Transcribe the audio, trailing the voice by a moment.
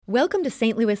Welcome to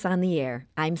St. Louis on the Air.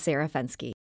 I'm Sarah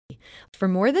Fenske. For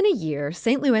more than a year,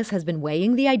 St. Louis has been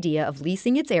weighing the idea of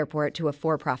leasing its airport to a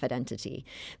for-profit entity.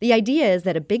 The idea is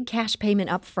that a big cash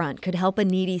payment up front could help a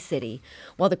needy city,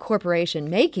 while the corporation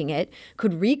making it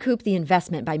could recoup the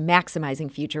investment by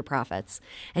maximizing future profits.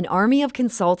 An army of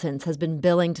consultants has been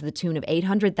billing to the tune of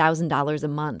 $800,000 a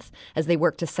month as they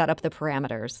work to set up the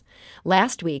parameters.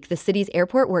 Last week, the city's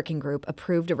airport working group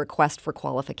approved a request for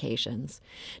qualifications.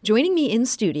 Joining me in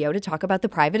studio to talk about the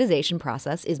privatization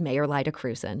process is Mayor Lyda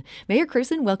Krewson. Mayor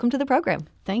Krewson, welcome to the program.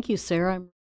 Thank you, Sarah.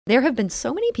 There have been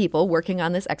so many people working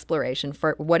on this exploration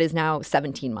for what is now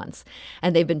 17 months,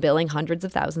 and they've been billing hundreds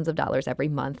of thousands of dollars every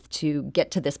month to get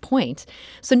to this point.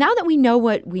 So now that we know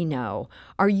what we know,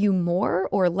 are you more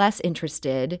or less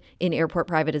interested in airport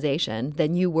privatization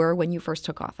than you were when you first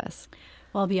took office?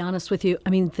 Well, I'll be honest with you.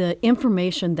 I mean, the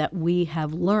information that we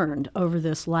have learned over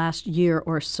this last year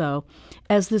or so,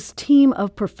 as this team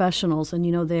of professionals,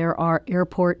 and there are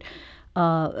airport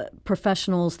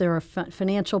professionals, there are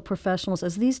financial professionals,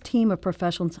 as these team of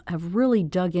professionals have really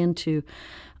dug into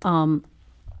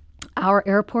our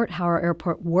airport, how our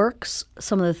airport works,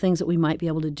 some of the things that we might be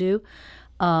able to do.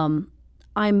 I'm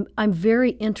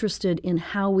very interested in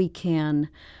how we can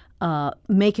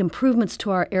make improvements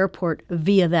to our airport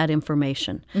via that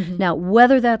information. Mm-hmm. Now,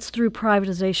 whether that's through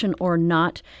privatization or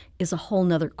not is a whole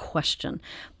nother question.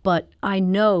 But I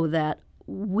know that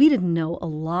we didn't know a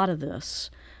lot of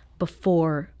this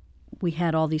before we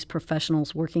had all these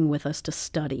professionals working with us to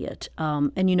study it.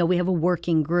 And we have a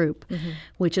working group, mm-hmm.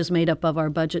 which is made up of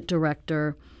our budget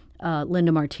director,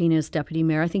 Linda Martinez, deputy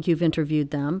mayor. I think you've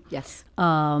interviewed them. Yes.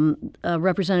 A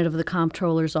representative of the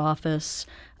comptroller's office,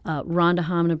 Rhonda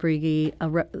Hamnabrigi,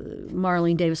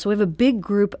 Marlene Davis. So we have a big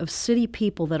group of city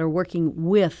people that are working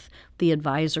with the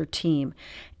advisor team.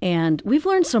 And we've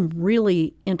learned some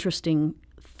really interesting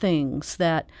things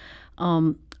that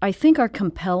I think are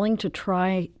compelling to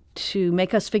try to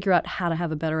make us figure out how to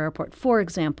have a better airport. For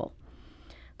example,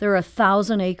 there are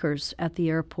 1,000 acres at the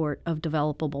airport of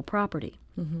developable property.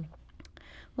 Mm-hmm.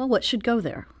 Well, what should go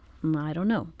there? I don't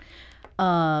know.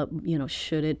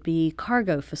 Should it be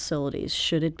cargo facilities?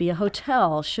 Should it be a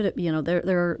hotel? Should it be,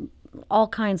 there are all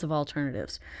kinds of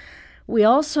alternatives. We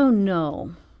also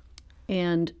know,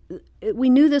 and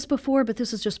we knew this before, but this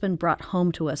has just been brought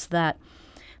home to us, that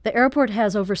the airport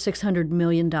has over $600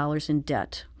 million in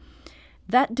debt.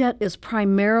 That debt is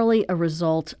primarily a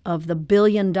result of the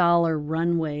billion-dollar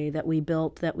runway that we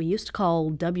built that we used to call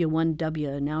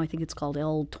W1W. Now I think it's called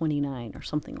L29 or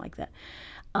something like that.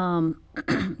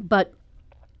 But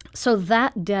so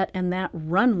that debt and that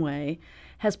runway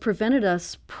has prevented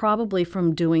us probably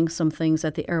from doing some things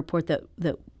at the airport that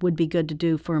would be good to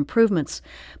do for improvements.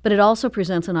 But it also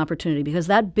presents an opportunity because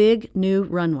that big new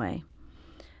runway,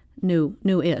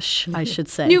 new-ish, I should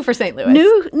say. New for St. Louis.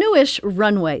 Newish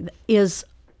runway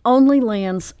only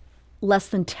lands less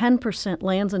than 10%,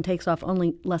 lands and takes off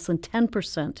only less than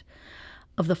 10%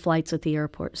 of the flights at the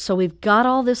airport. So we've got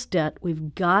all this debt.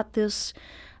 We've got this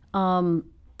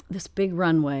big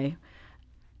runway,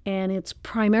 and it's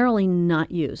primarily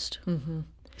not used. Mm-hmm.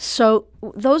 So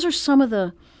those are some of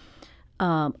the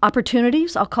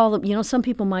opportunities. I'll call them, some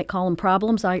people might call them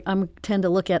problems. I tend to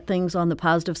look at things on the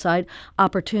positive side,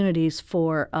 opportunities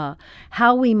for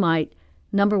how we might,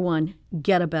 number one,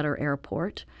 get a better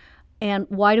airport. And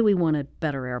why do we want a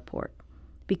better airport?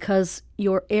 Because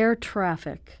your air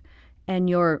traffic and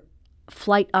your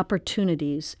flight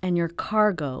opportunities and your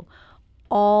cargo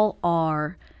all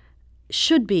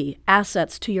should be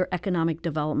assets to your economic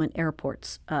development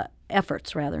efforts.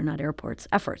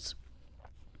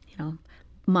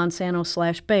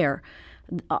 Monsanto/Bayer,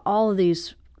 all of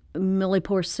these,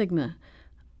 Millipore Sigma,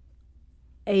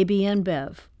 AB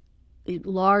InBev,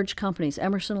 large companies,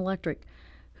 Emerson Electric,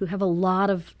 who have a lot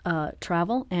of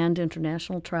travel and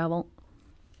international travel,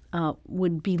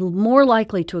 would be more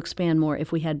likely to expand more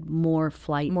if we had more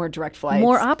direct flights,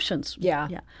 more options. Yeah,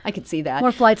 I could see that.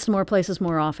 More flights to more places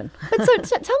more often. But so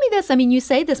tell me this. I mean, you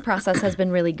say this process has been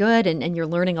really good and you're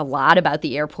learning a lot about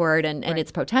the airport and right.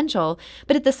 its potential.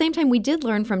 But at the same time, we did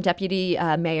learn from Deputy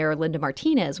Mayor Linda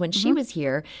Martinez when she was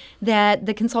here that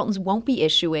the consultants won't be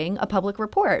issuing a public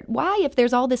report. Why, if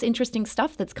there's all this interesting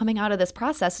stuff that's coming out of this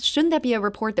process, shouldn't that be a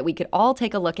report that we could all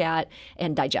take a look at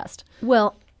and digest?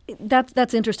 Well,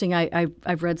 that's interesting.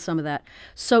 I've read some of that.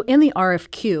 So in the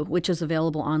RFQ, which is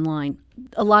available online,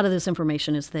 a lot of this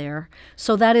information is there.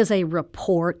 So that is a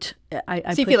report. So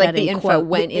you feel like the info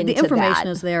went into that. The information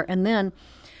is there. And then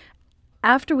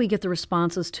after we get the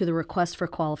responses to the request for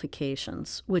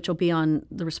qualifications, which will be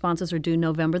the responses are due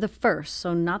November the 1st,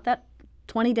 so not that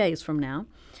 20 days from now,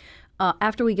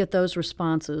 After we get those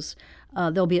responses,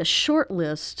 there'll be a short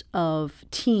list of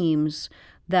teams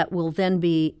that will then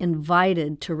be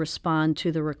invited to respond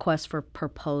to the request for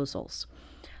proposals.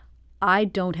 I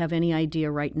don't have any idea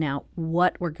right now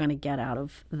what we're going to get out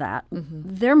of that.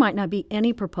 There might not be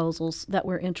any proposals that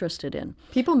we're interested in.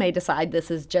 People may decide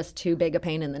this is just too big a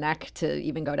pain in the neck to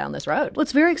even go down this road. Well,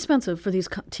 it's very expensive for these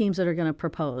teams that are going to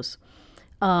propose.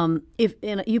 And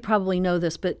you probably know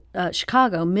this, but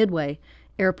Chicago Midway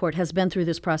Airport has been through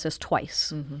this process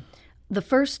twice. The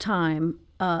first time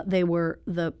they were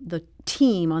the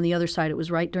team on the other side, it was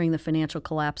right during the financial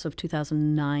collapse of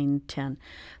 2009-10.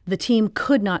 The team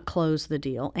could not close the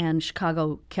deal, and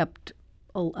Chicago kept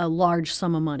a large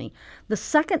sum of money. The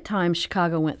second time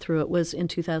Chicago went through it was in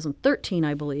 2013,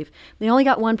 I believe. They only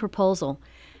got one proposal,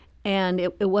 and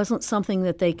it wasn't something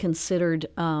that they considered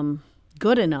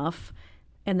good enough,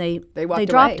 and they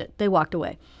dropped it. They walked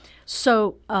away.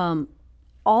 So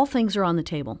all things are on the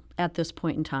table at this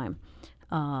point in time.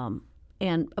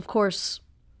 And, of course,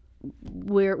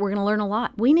 we're going to learn a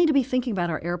lot. We need to be thinking about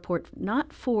our airport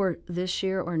not for this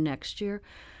year or next year,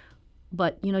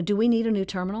 but, do we need a new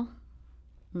terminal?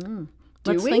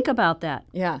 Let's think about that.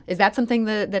 Yeah. Is that something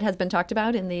that has been talked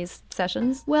about in these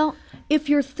sessions? Well, if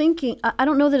you're thinking, I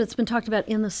don't know that it's been talked about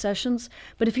in the sessions,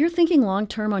 but if you're thinking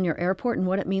long-term on your airport and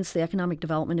what it means to the economic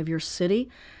development of your city,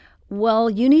 well,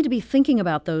 you need to be thinking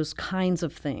about those kinds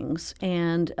of things.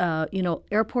 And,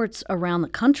 airports around the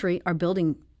country are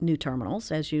building new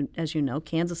terminals, as you know.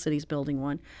 Kansas City's building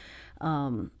one.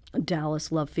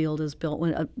 Dallas Love Field has built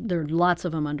one. There are lots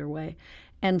of them underway.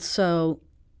 And so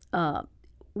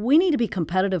we need to be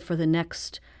competitive for the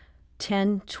next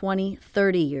 10, 20,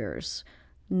 30 years,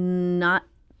 not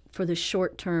for the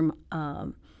short term.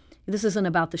 This isn't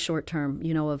about the short term,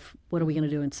 of what are we going to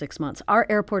do in 6 months. Our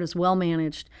airport is well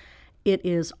managed. It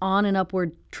is on an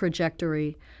upward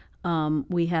trajectory.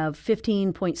 We have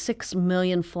 15.6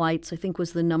 million flights, I think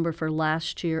was the number for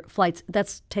last year. Flights,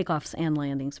 that's takeoffs and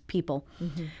landings, people.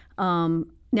 Now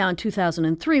in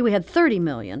 2003, we had 30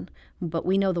 million, but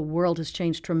we know the world has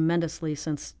changed tremendously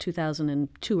since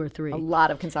 2002 or 3. A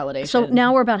lot of consolidation. So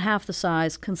now we're about half the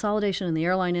size. Consolidation in the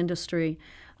airline industry.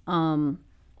 And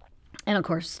of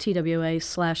course,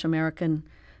 TWA/American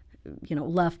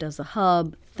left as a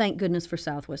hub. Thank goodness for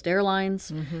Southwest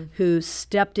Airlines, who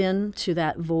stepped into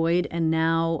that void and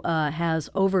now has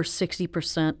over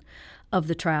 60% of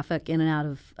the traffic in and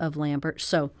out of Lambert.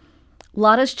 So a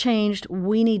lot has changed.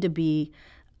 We need to be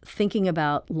thinking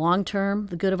about long-term,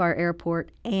 the good of our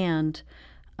airport, and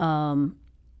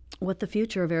what the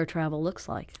future of air travel looks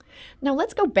like. Now,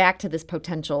 let's go back to this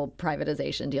potential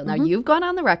privatization deal. Now, you've gone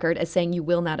on the record as saying you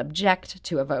will not object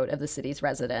to a vote of the city's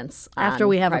residents after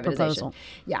we have a proposal.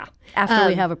 Yeah. After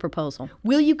we have a proposal.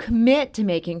 Will you commit to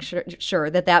making sure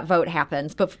that vote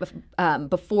happens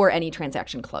before any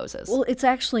transaction closes? Well, it's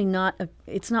actually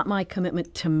it's not my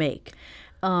commitment to make.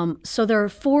 So there are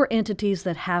 4 entities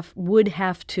that would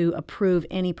have to approve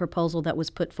any proposal that was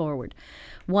put forward.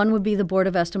 One would be the Board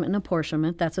of Estimate and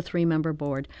Apportionment. That's a 3-member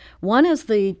board. One is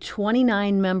the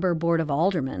 29-member Board of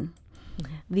Aldermen.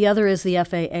 The other is the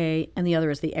FAA, and the other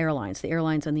is the airlines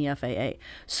and the FAA.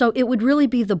 So it would really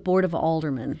be the Board of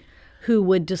Aldermen who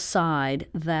would decide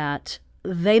that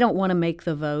they don't want to make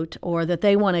the vote or that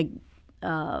they want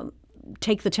to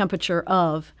take the temperature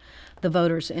of the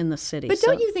voters in the city. But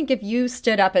don't you think if you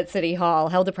stood up at City Hall,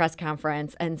 held a press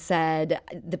conference, and said,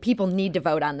 the people need to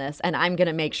vote on this, and I'm going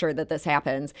to make sure that this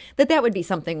happens, that would be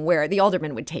something where the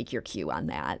aldermen would take your cue on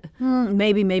that?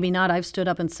 Maybe, maybe not. I've stood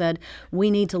up and said,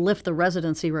 we need to lift the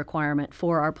residency requirement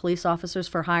for our police officers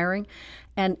for hiring.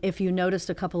 And if you noticed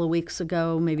a couple of weeks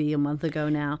ago, maybe a month ago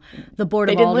now, the Board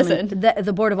of Aldermen,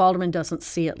 the Board of Aldermen doesn't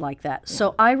see it like that. Yeah.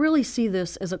 So I really see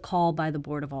this as a call by the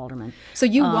Board of Aldermen. So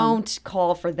you won't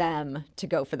call for them to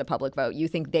go for the public vote. You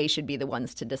think they should be the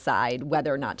ones to decide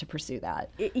whether or not to pursue that?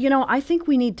 I think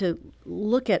we need to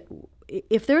look at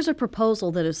if there's a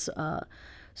proposal that is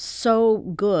so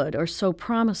good or so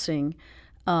promising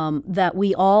that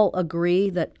we all agree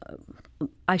that.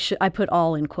 I put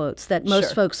all in quotes, that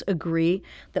most folks agree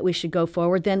that we should go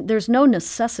forward, then there's no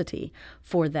necessity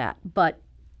for that. But,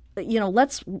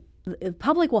 the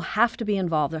public will have to be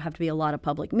involved. There have to be a lot of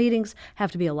public meetings,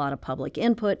 have to be a lot of public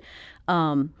input.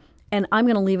 And I'm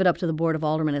going to leave it up to the Board of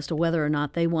Aldermen as to whether or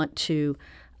not they want to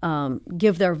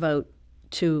give their vote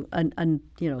to a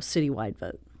citywide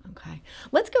vote. Okay.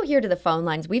 Let's go here to the phone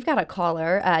lines. We've got a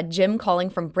caller, Jim calling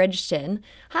from Bridgeton.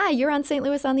 Hi, you're on St.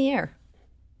 Louis on the Air.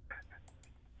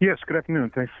 Yes, good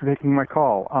afternoon. Thanks for taking my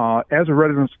call. As a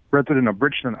resident of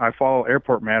Bridgeton, I follow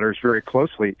airport matters very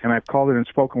closely, and I've called in and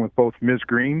spoken with both Ms.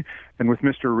 Green and with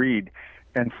Mr. Reed.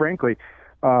 And frankly,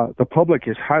 the public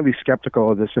is highly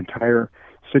skeptical of this entire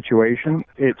situation.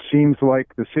 It seems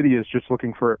like the city is just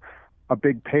looking for a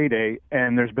big payday,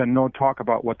 and there's been no talk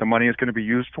about what the money is going to be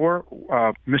used for.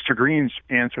 Mr. Green's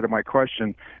answer to my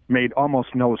question made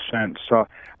almost no sense. So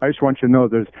I just want you to know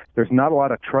there's not a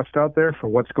lot of trust out there for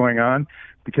what's going on,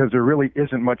 because there really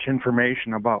isn't much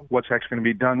information about what's actually going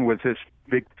to be done with this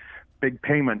big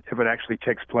payment if it actually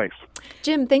takes place.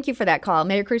 Jim, thank you for that call.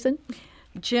 Mayor Cruzen?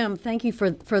 Jim, thank you for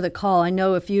the call. I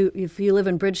know if you live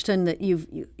in Bridgeton that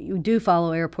you do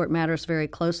follow airport matters very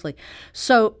closely.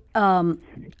 So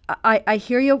I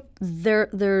hear you.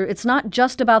 There it's not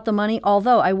just about the money.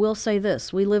 Although I will say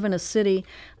this: we live in a city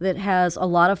that has a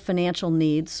lot of financial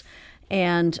needs,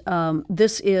 and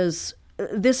this is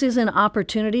an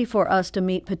opportunity for us to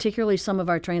meet particularly some of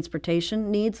our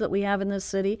transportation needs that we have in this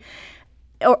city.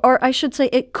 Or I should say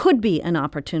it could be an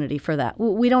opportunity for that.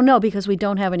 We don't know because we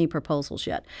don't have any proposals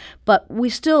yet. But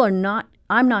we still are not,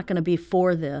 I'm not going to be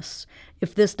for this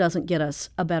if this doesn't get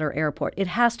us a better airport. It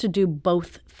has to do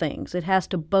both things. It has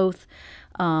to both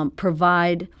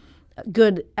provide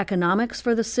good economics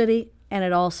for the city, and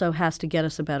it also has to get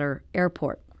us a better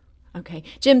airport. Okay.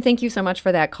 Jim, thank you so much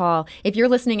for that call. If you're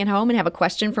listening at home and have a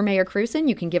question for Mayor Cruzen,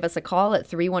 you can give us a call at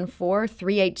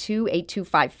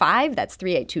 314-382-8255. That's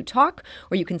 382-TALK.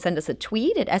 Or you can send us a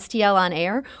tweet at STL On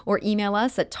Air or email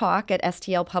us at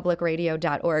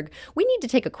talk@stlpublicradio.org. We need to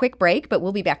take a quick break, but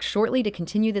we'll be back shortly to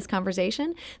continue this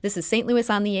conversation. This is St. Louis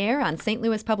on the Air on St.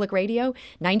 Louis Public Radio,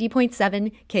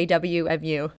 90.7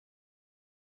 KWMU.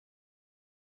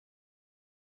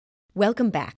 Welcome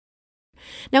back.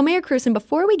 Now, Mayor Cruzen,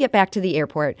 before we get back to the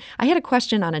airport, I had a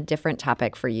question on a different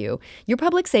topic for you. Your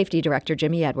public safety director,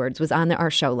 Jimmy Edwards, was on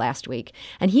our show last week,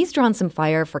 and he's drawn some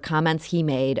fire for comments he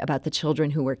made about the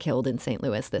children who were killed in St.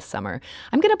 Louis this summer.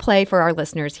 I'm going to play for our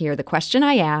listeners here the question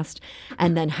I asked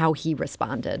and then how he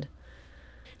responded.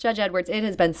 Judge Edwards, it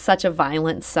has been such a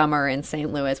violent summer in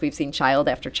St. Louis. We've seen child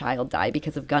after child die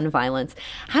because of gun violence.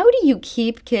 How do you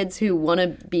keep kids who want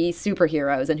to be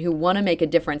superheroes and who want to make a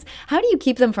difference, how do you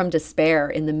keep them from despair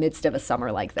in the midst of a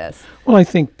summer like this? Well, I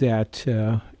think that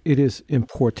it is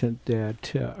important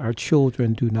that our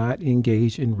children do not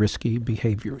engage in risky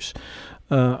behaviors.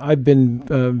 I've been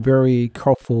very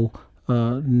careful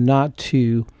not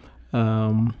to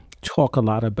talk a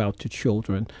lot about the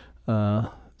children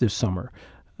this summer.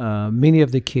 Many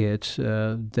of the kids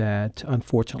that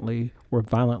unfortunately were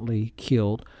violently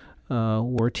killed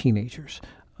were teenagers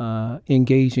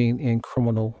engaging in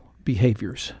criminal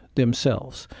behaviors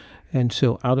themselves. And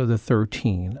so out of the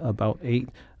 13, about 8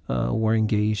 were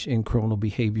engaged in criminal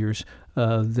behaviors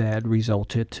that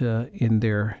resulted in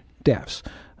their deaths.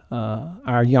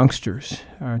 Our youngsters,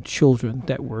 our children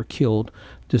that were killed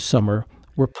this summer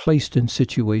were placed in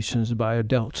situations by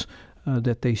adults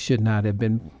that they should not have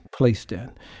been placed in.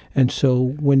 And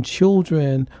so when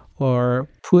children are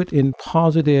put in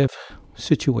positive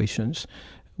situations,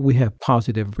 we have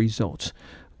positive results.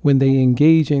 When they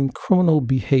engage in criminal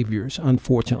behaviors,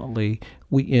 unfortunately,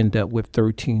 we end up with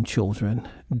 13 children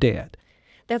dead.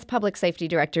 That's Public Safety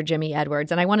Director Jimmy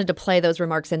Edwards, and I wanted to play those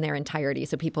remarks in their entirety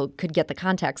so people could get the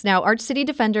context. Now, Arch City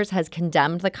Defenders has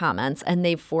condemned the comments, and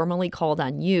they've formally called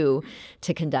on you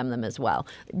to condemn them as well.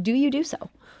 Do you do so?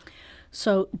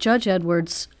 So Judge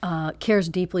Edwards cares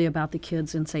deeply about the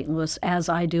kids in St. Louis, as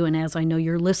I do and as I know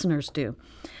your listeners do.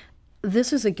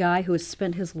 This is a guy who has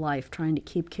spent his life trying to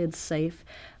keep kids safe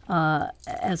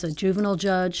as a juvenile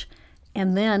judge,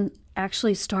 and then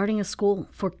actually starting a school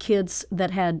for kids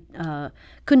that had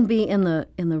couldn't be in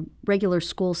the regular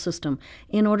school system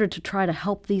in order to try to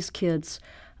help these kids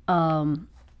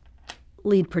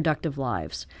lead productive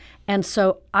lives. And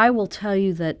so I will tell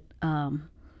you that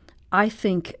I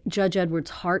think Judge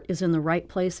Edwards' heart is in the right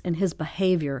place, and his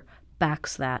behavior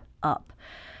backs that up.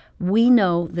 We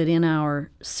know that in our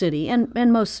city,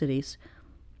 and most cities,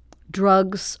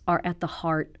 drugs are at the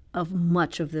heart of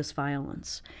much of this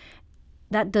violence.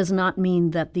 That does not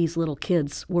mean that these little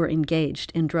kids were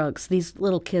engaged in drugs. These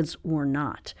little kids were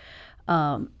not.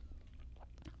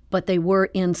 But they were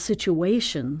in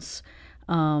situations,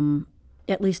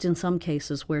 at least in some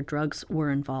cases, where drugs were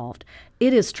involved.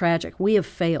 It is tragic. We have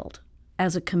failed.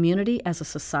 As a community, as a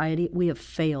society, we have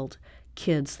failed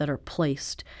kids that are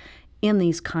placed in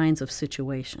these kinds of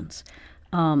situations.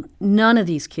 None of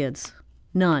these kids,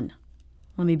 none,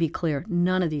 let me be clear,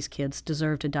 none of these kids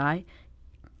deserve to die,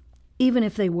 even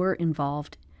if they were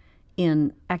involved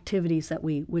in activities that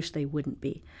we wish they wouldn't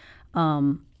be.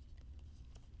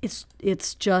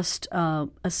 It's just a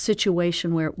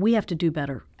situation where we have to do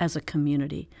better as a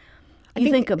community. You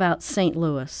think about St.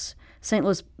 Louis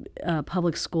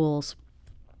Public Schools.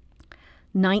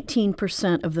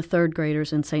 19% of the third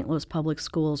graders in St. Louis public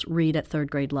schools read at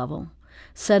third grade level.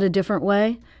 Said a different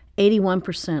way,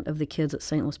 81% of the kids at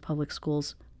St. Louis public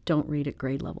schools don't read at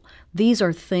grade level. These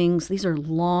are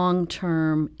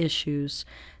long-term issues.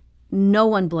 No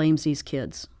one blames these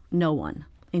kids. No one,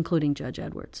 including Judge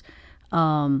Edwards.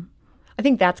 I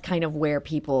think that's kind of where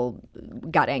people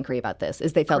got angry about this,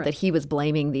 is they felt Correct. that he was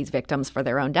blaming these victims for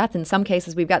their own death. In some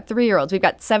cases, we've got 3-year-olds, we've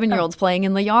got 7-year-olds playing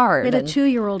in the yard. We had a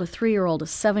 2-year-old, a 3-year-old, a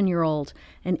 7-year-old,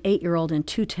 an 8-year-old, and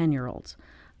 2 10-year-olds.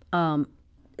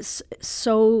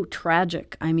 So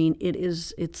tragic. I mean,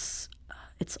 it's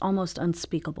almost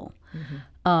unspeakable.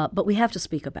 But we have to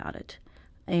speak about it.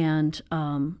 And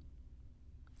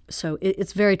so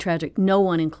it's very tragic. No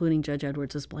one, including Judge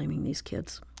Edwards, is blaming these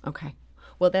kids. Okay.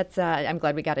 Well, that's. I'm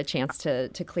glad we got a chance to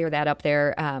clear that up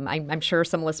there. I'm sure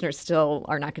some listeners still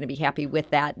are not going to be happy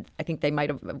with that. I think they might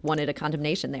have wanted a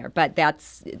condemnation there, but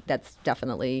that's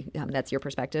definitely that's your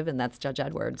perspective, and that's Judge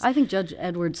Edwards. I think Judge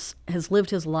Edwards has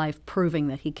lived his life proving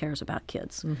that he cares about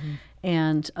kids,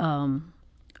 and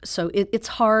so it's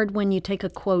hard when you take a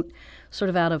quote sort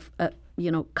of out of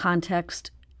context.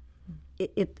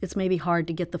 It's maybe hard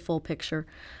to get the full picture,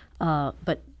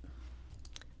 but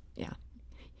yeah.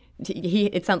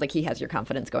 It sounds like he has your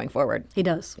confidence going forward. He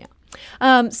does.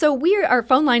 Yeah. So our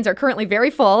phone lines are currently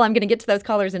very full. I'm going to get to those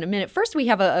callers in a minute. First, we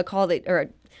have a call or a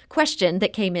question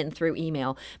that came in through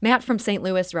email. Matt from St.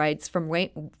 Louis writes, from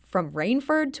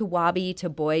Rainford to Wabi to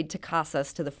Boyd to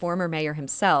Casas to the former mayor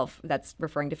himself, that's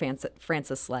referring to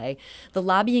Francis Slay, the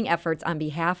lobbying efforts on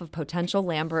behalf of potential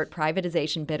Lambert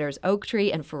privatization bidders Oaktree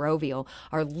and Ferrovial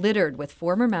are littered with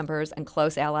former members and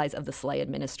close allies of the Slay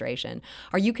administration.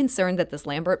 Are you concerned that this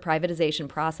Lambert privatization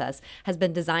process has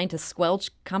been designed to squelch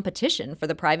competition for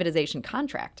the privatization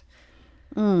contract?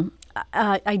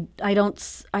 I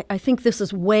think this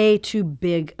is way too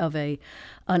big of an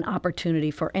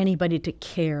opportunity for anybody to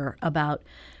care about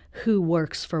who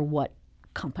works for what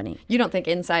company. You don't think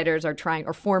insiders are trying,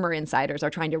 or former insiders are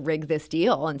trying to rig this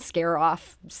deal and scare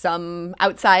off some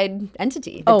outside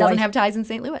entity that doesn't have ties in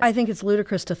St. Louis? I think it's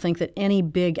ludicrous to think that any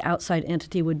big outside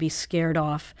entity would be scared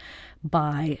off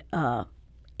by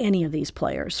any of these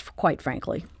players, quite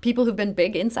frankly. People who've been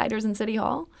big insiders in City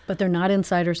Hall? But they're not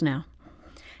insiders now.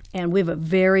 And we have a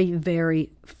very,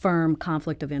 very firm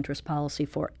conflict of interest policy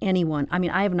for anyone. I mean,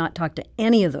 I have not talked to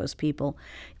any of those people,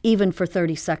 even for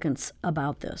 30 seconds,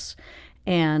 about this.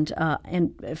 And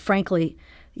frankly,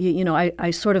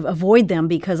 I sort of avoid them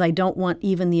because I don't want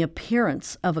even the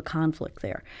appearance of a conflict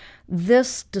there.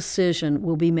 This decision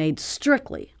will be made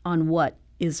strictly on what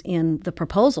is in the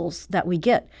proposals that we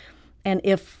get. And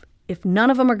if none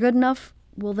of them are good enough,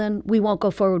 well, then we won't go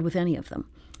forward with any of them.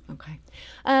 Okay.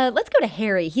 Let's go to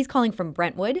Harry. He's calling from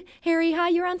Brentwood. Harry, hi,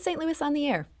 you're on St. Louis on the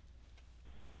Air.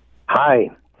 Hi.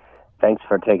 Thanks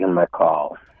for taking my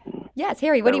call. Yes,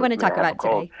 Harry, what do you want to talk about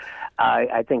today?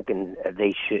 I think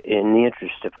they should, in the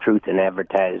interest of truth in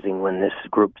advertising, when this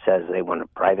group says they want to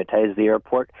privatize the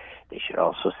airport, they should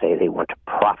also say they want to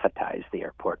profitize the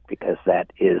airport, because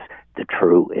that is the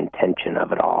true intention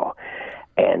of it all.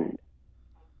 And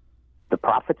the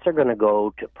profits are going to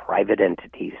go to private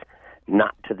entities,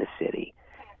 not to the city.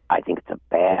 I think it's a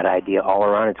bad idea all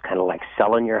around. It's kind of like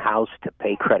selling your house to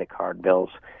pay credit card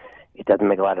bills. It doesn't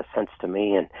make a lot of sense to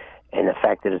me. And the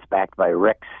fact that it's backed by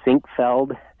Rex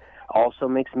Sinkfeld also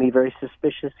makes me very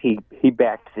suspicious. He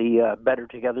backed the Better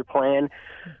Together plan,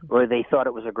 where they thought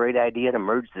it was a great idea to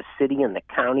merge the city and the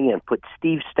county and put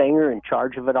Steve Stenger in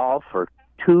charge of it all for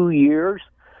 2 years.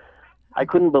 I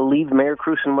couldn't believe Mayor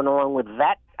Krewson went along with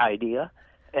that idea,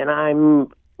 and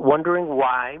I'm wondering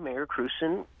why Mayor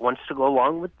Krewson wants to go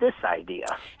along with this idea.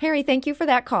 Harry, thank you for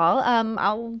that call.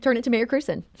 I'll turn it to Mayor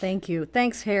Krewson. Thank you.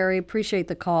 Thanks, Harry. Appreciate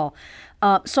the call.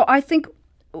 So I think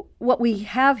what we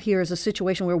have here is a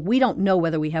situation where we don't know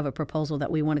whether we have a proposal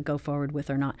that we want to go forward with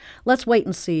or not. Let's wait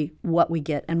and see what we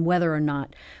get and whether or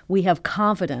not we have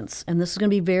confidence. And this is going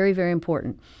to be very, very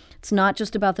important. It's not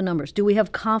just about the numbers. Do we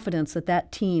have confidence that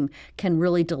that team can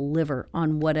really deliver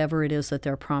on whatever it is that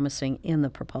they're promising in the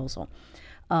proposal?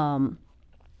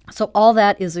 So all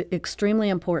that is extremely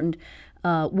important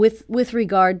with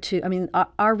regard to, I mean,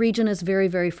 our region is very,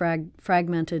 very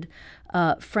fragmented.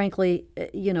 Frankly,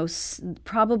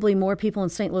 probably more people in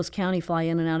St. Louis County fly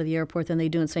in and out of the airport than they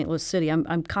do in St. Louis City.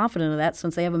 I'm confident of that,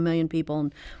 since they have 1 million people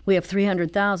and we have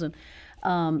 300,000.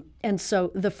 And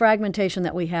so the fragmentation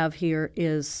that we have here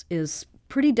is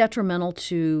pretty detrimental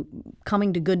to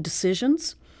coming to good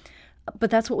decisions.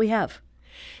 But that's what we have.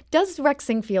 Does Rex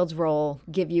Sinkfeld's role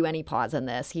give you any pause in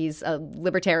this? He's a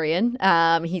libertarian.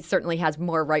 He certainly has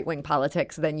more right-wing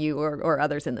politics than you or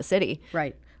others in the city.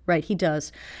 Right, he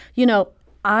does. You know,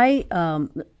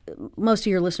 Most of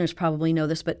your listeners probably know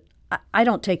this, but I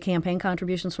don't take campaign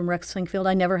contributions from Rex Sinquefield.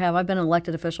 I never have. I've been an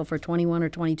elected official for 21 or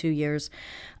 22 years.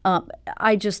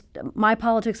 My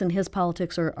politics and his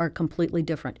politics are completely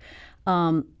different.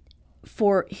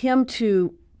 For him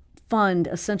to fund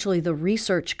essentially the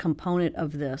research component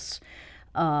of this,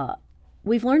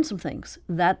 we've learned some things.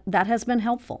 That has been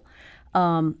helpful.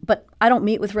 But I don't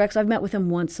meet with Rex. I've met with him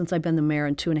once since I've been the mayor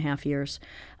in 2.5 years.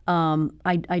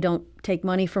 I don't take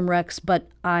money from Rex, but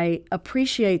I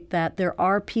appreciate that there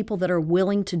are people that are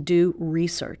willing to do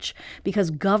research,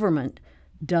 because government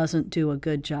doesn't do a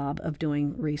good job of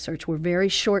doing research. We're very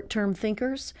short-term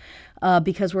thinkers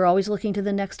because we're always looking to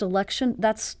the next election.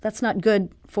 That's not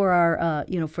good for our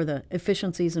for the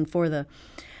efficiencies and for the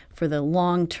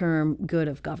long-term good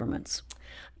of governments.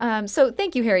 So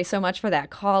thank you, Harry, so much for that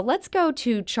call. Let's go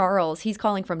to Charles. He's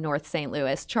calling from North St.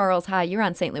 Louis. Charles, hi. You're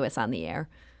on St. Louis on the Air.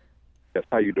 Yes,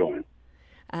 how you doing?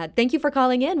 Thank you for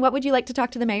calling in. What would you like to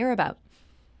talk to the mayor about?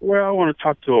 Well, I want to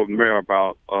talk to the mayor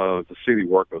about the city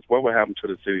workers. What would happen to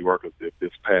the city workers if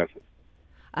this passes?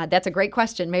 That's a great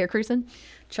question. Mayor Krewson?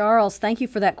 Charles, thank you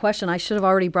for that question. I should have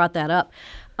already brought that up.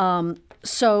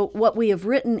 So what we have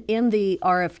written in the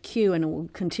RFQ, and it will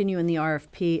continue in the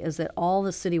RFP, is that all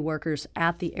the city workers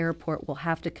at the airport will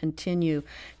have to continue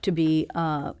to be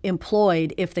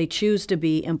employed, if they choose to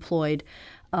be employed,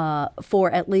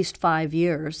 for at least 5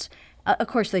 years. Of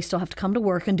course, they still have to come to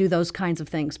work and do those kinds of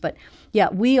things. But yeah,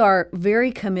 we are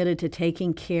very committed to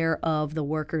taking care of the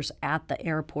workers at the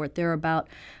airport. There are about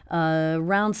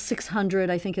around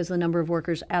 600, I think, is the number of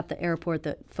workers at the airport,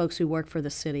 that folks who work for the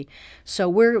city. So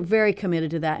we're very committed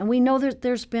to that. And we know that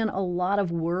there's been a lot of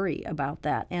worry about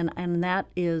that. And that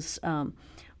is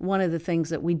one of the things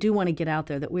that we do want to get out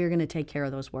there, that we're going to take care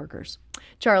of those workers.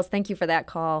 Charles, thank you for that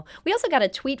call. We also got a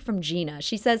tweet from Gina.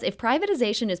 She says, if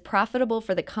privatization is profitable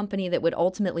for the company that would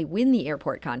ultimately win the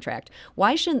airport contract,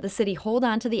 why shouldn't the city hold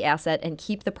on to the asset and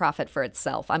keep the profit for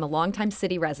itself? I'm a longtime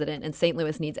city resident, and St.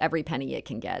 Louis needs every penny it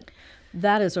can get.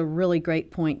 That is a really great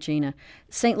point, Gina.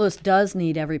 St. Louis does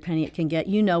need every penny it can get.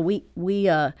 You know, we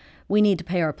need to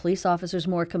pay our police officers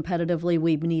more competitively.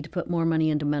 We need to put more money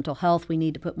into mental health. We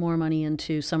need to put more money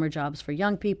into summer jobs for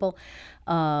young people.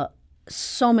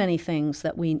 So many things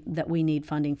that we need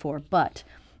funding for. But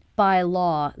by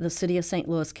law, the city of St.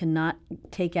 Louis cannot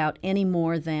take out any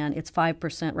more than its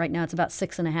 5%. Right now, it's about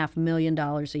 $6.5 million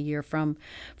a year from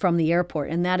the airport,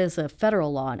 and that is a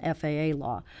federal law, an FAA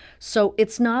law. So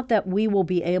it's not that we will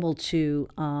be able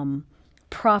to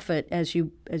profit, as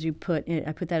you put,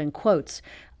 I put that in quotes,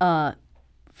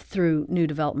 through new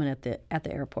development at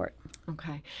the airport.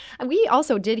 Okay. And we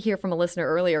also did hear from a listener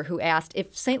earlier who asked,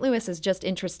 if St. Louis is just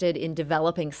interested in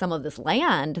developing some of this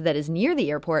land that is near the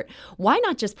airport, why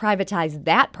not just privatize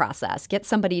that process? Get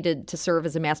somebody to serve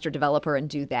as a master developer and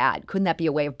do that. Couldn't that be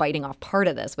a way of biting off part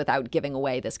of this without giving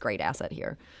away this great asset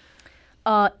here?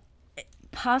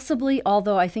 Possibly,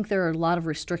 although I think there are a lot of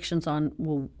restrictions on,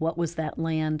 well, what was that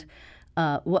land?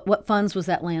 What funds was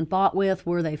that land bought with?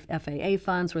 Were they FAA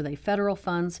funds? Were they federal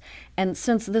funds? And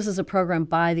since this is a program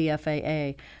by the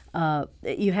FAA,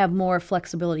 you have more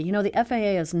flexibility. You know, the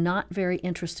FAA is not very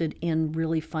interested in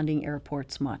really funding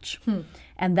airports much.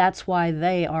 And that's why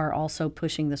they are also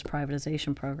pushing this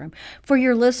privatization program. For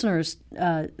your listeners,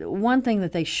 one thing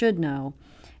that they should know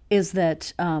is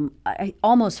that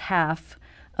almost half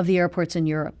of the airports in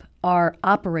Europe are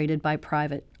operated by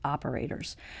private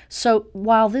operators. So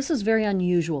while this is very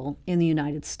unusual in the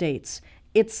United States,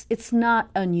 it's not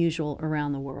unusual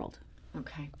around the world.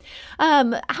 Okay.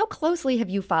 How closely have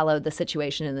you followed the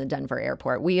situation in the Denver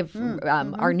airport? We have,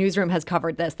 our newsroom has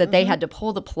covered this, that they had to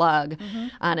pull the plug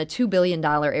on a $2 billion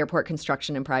airport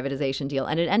construction and privatization deal,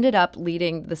 and it ended up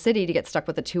leading the city to get stuck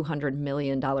with a $200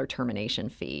 million termination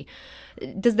fee.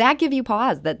 Does that give you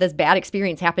pause that this bad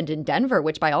experience happened in Denver,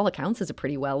 which by all accounts is a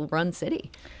pretty well-run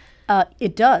city?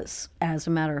 It does, as a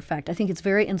matter of fact. I think it's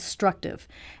very instructive,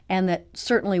 and that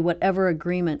certainly whatever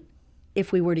agreement,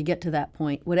 if we were to get to that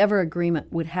point, whatever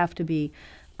agreement would have to be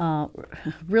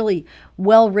really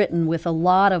well written with a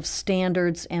lot of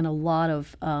standards and a lot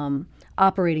of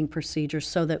operating procedures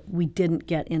so that we didn't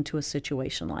get into a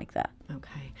situation like that.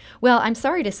 Okay. Well, I'm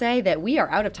sorry to say that we are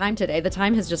out of time today. The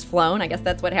time has just flown. I guess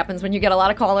that's what happens when you get a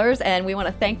lot of callers. And we want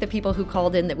to thank the people who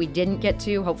called in that we didn't get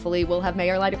to. Hopefully we'll have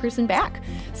Mayor Lyda Krewson back.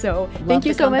 So thank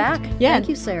you so much. Yeah. Thank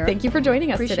you, Sarah. Thank you for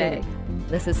joining us Appreciate today.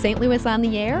 This is St. Louis on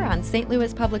the Air on St.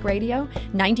 Louis Public Radio,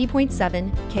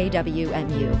 90.7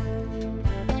 KWMU.